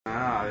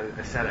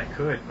I said I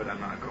could, but I'm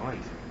not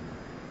going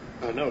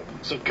to. I know.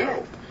 So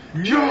go.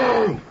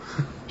 No!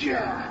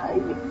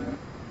 Go.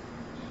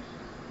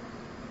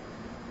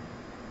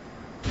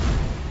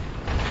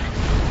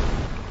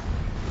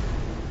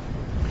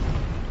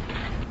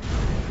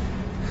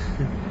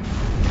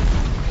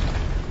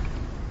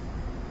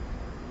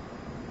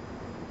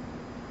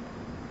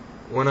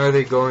 When are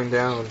they going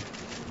down? He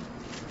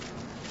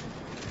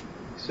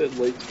said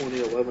late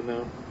 2011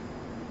 now.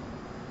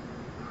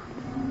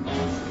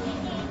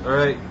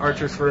 Alright,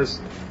 archers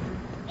first.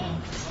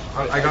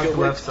 I got the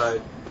left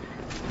side.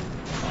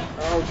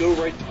 I'll go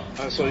right.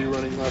 I saw you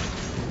running left.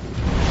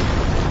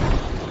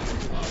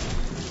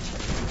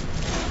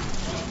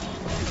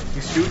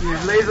 He's shooting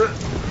his laser.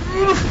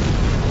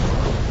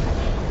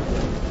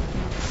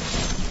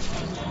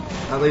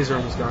 That laser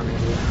almost got me,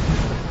 dude.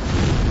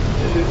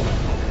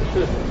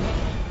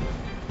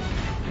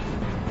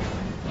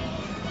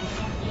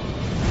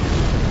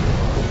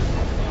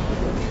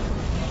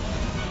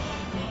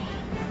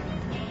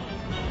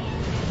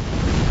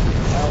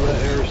 Oh, that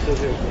arrow still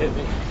here. Hit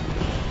me.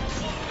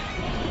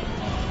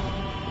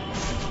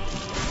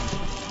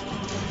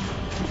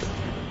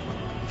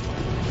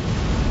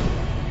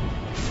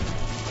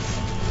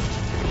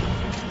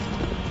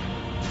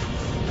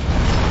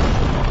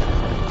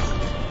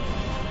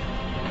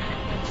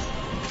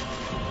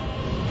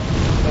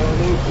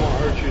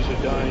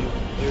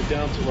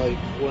 Down to like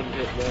 1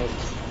 hit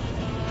left.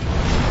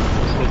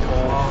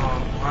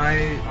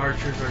 My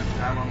archers are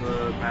down on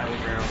the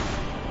battleground.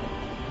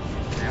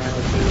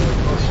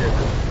 Oh shit.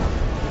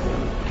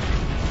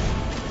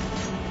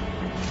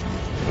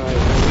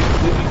 Alright,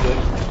 we'll be good.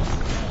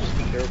 Just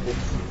be careful.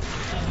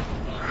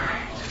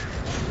 Alright.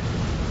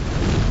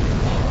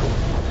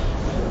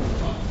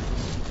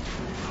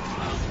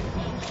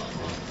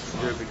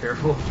 Dude, be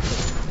careful.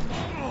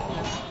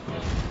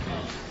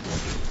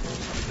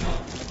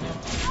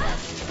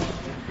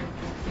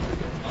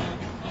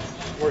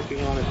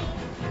 Working on it.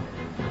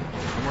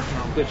 I'm working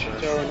on Glitchy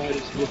Tower Knight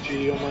is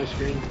glitchy on my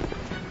screen.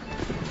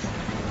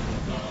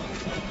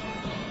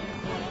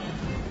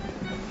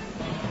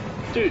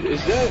 Dude,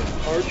 is that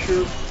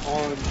archer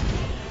on...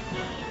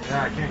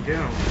 Yeah, I can't get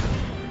him.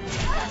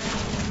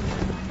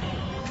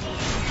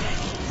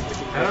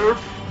 Help!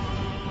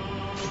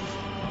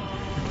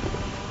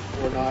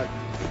 Or not.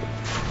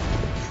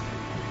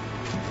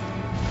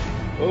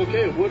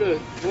 Okay, what a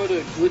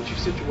glitchy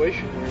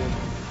situation we're in.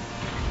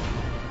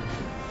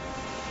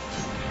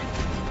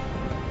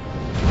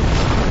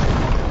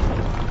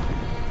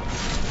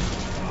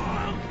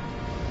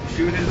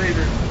 Shooting his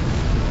laser.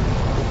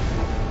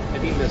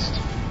 And he missed.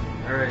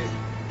 Alright.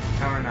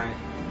 Tower Knight.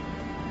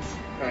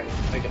 Alright,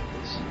 I got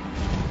this.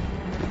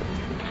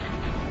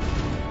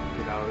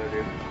 Get out of there,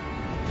 dude.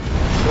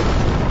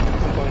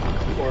 I'm fine.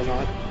 Or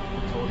not. I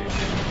told you.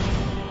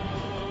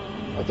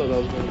 I thought that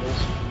was going to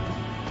miss.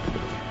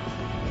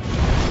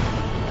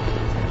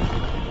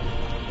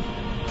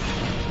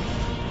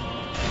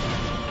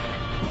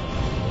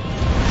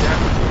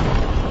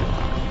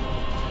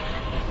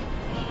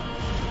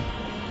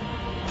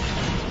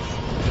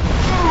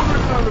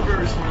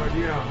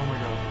 Yeah, oh my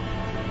god.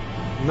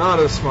 Not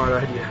a smart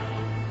idea.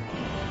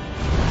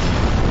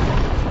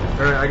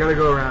 Alright, I gotta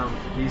go around.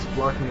 He's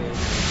blocking me. The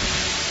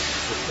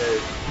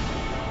stairs.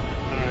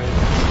 Alright.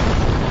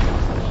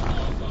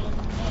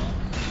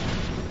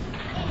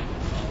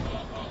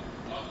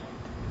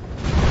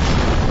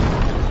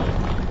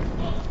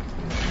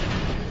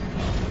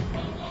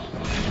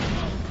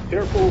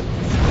 Careful.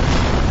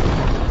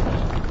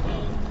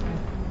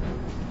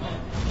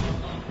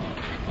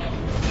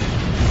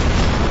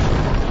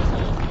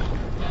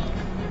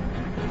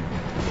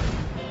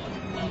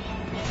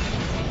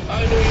 I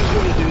knew he was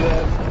going to do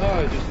that. Oh,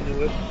 I just knew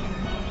it.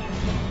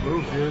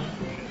 Move, dude.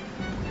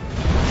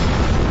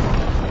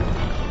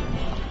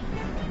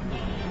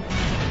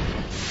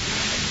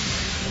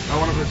 I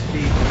want to go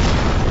speed.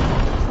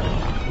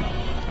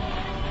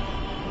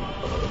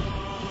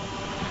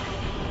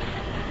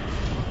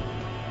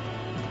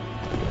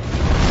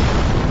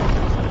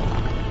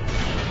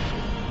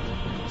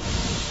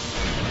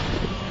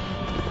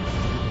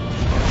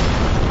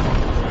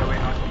 That way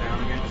knock him down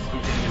again, just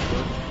keep hitting his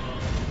foot.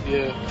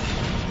 Yeah.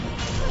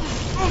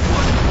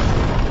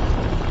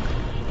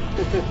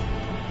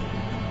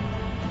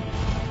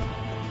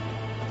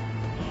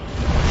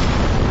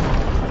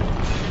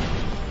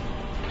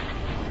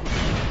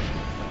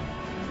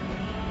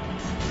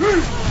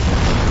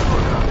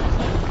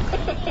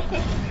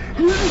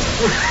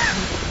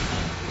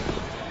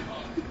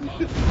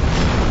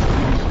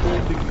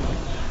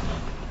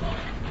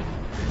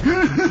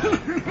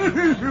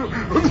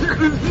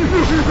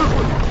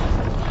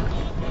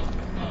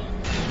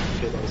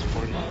 Okay, that was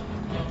funny.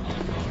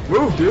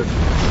 Move, dude!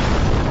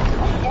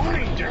 I'm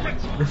farting, damn it!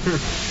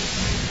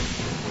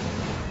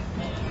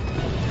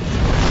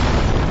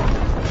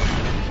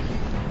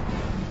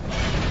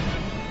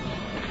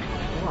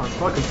 Come on,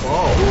 fucking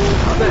fall.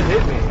 How'd that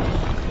hit me?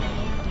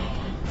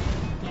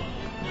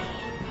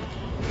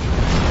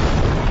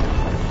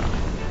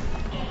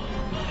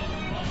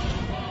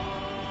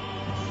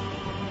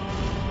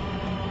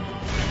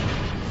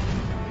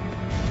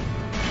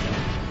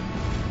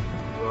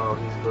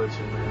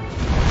 glitching, man.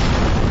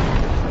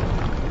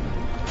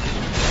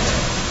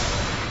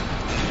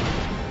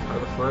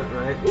 Other foot,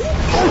 right?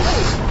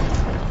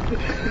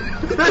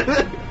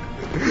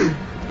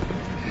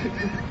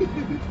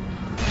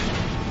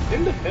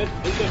 In the head,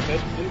 in the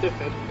head, in the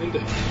head, in the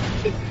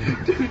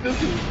head. Dude, this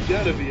has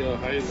gotta be a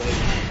highlight.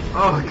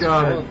 Oh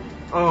god.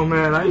 Oh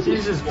man,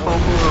 he's just pummeling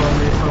on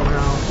me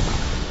somehow.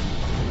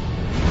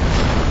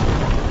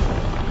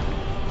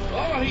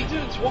 Oh, he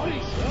did it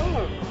twice.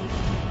 Oh.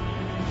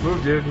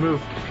 Move, dude,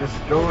 move. Just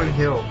go and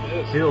heal.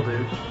 Yes. Heal,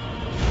 dude.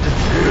 Just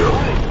heal.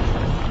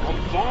 I'm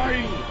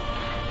fine.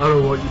 I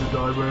don't want you to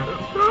die, man.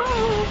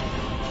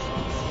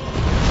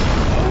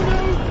 Oh no.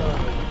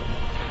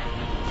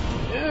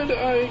 And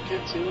I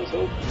can't see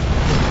myself.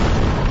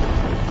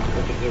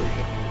 Okay, there we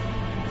go.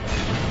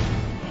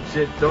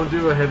 Shit, don't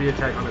do a heavy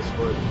attack on his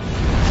foot.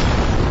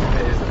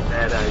 That is a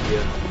bad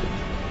idea.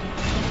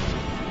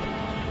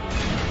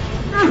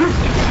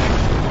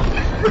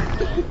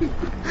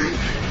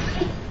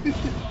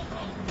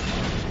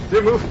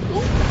 Dude, move!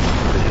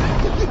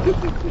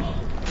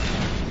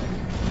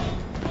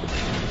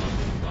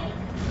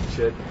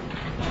 Shit.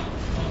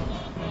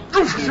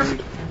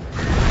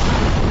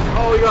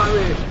 Oh, he got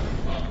me!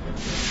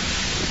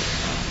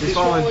 He's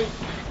falling.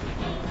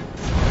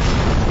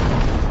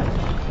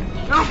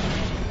 No!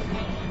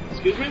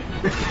 Excuse me?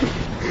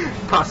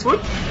 Password?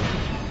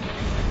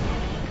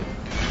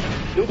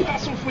 No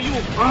password for you!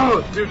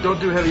 Oh, dude, don't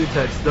do heavy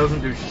attacks.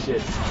 Doesn't do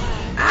shit.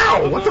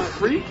 Ow! What the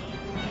freak?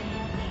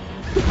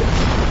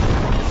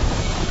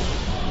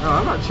 No,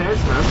 I'm not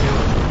chancing. I'm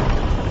healing.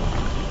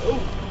 Oh!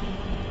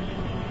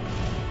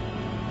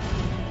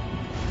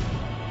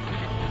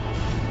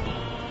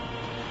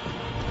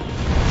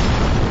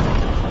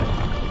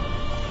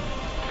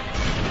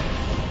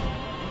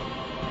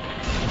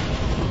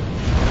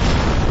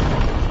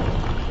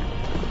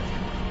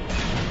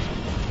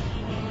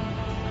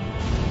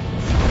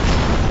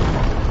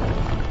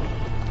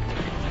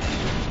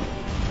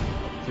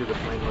 Dude, the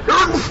flame was...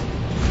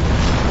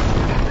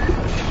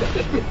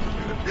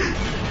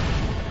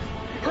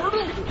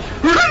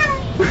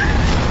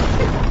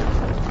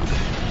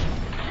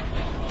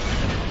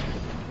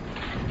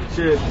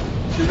 Shit.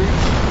 Should we be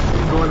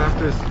going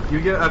after this? You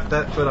get up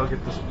that foot, I'll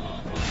get this one.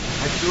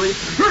 Actually...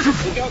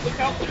 Look out, look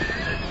out!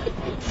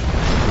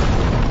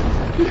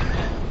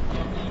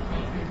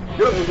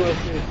 Yep.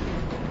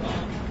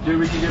 Dude,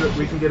 we can get him,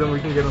 we can get him, we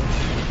can get him.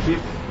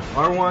 Keep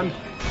R1,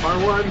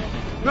 R1.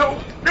 No,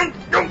 no,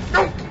 no,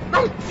 no,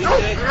 no, He's no.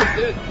 dead, he's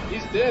dead,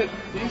 he's dead,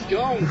 he's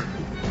gone.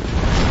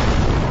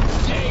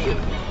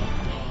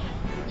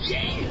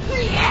 Yeah!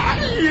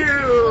 Yeah!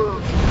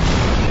 You.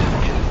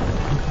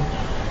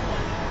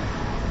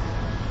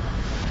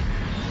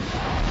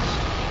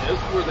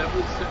 That's where that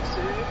was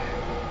sexy.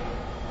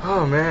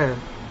 Oh man.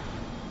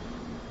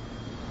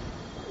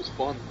 That was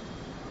fun.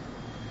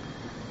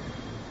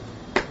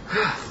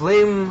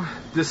 Flame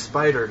the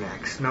spider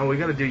next. No, we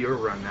gotta do your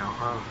run now,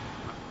 huh?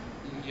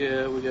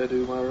 Yeah, we gotta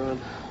do my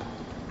run.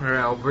 Alright,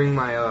 I'll bring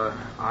my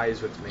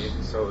eyes with me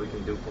so we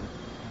can dupe them.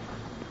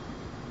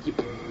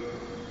 Yep.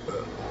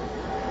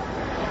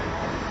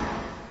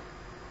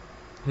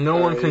 No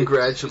one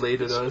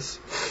congratulated us.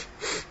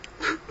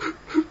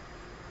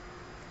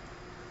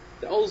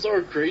 That was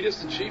our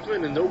greatest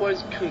achievement and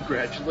nobody's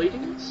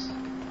congratulating us?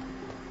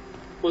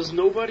 Was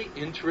nobody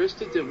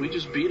interested that we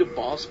just beat a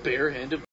boss barehanded?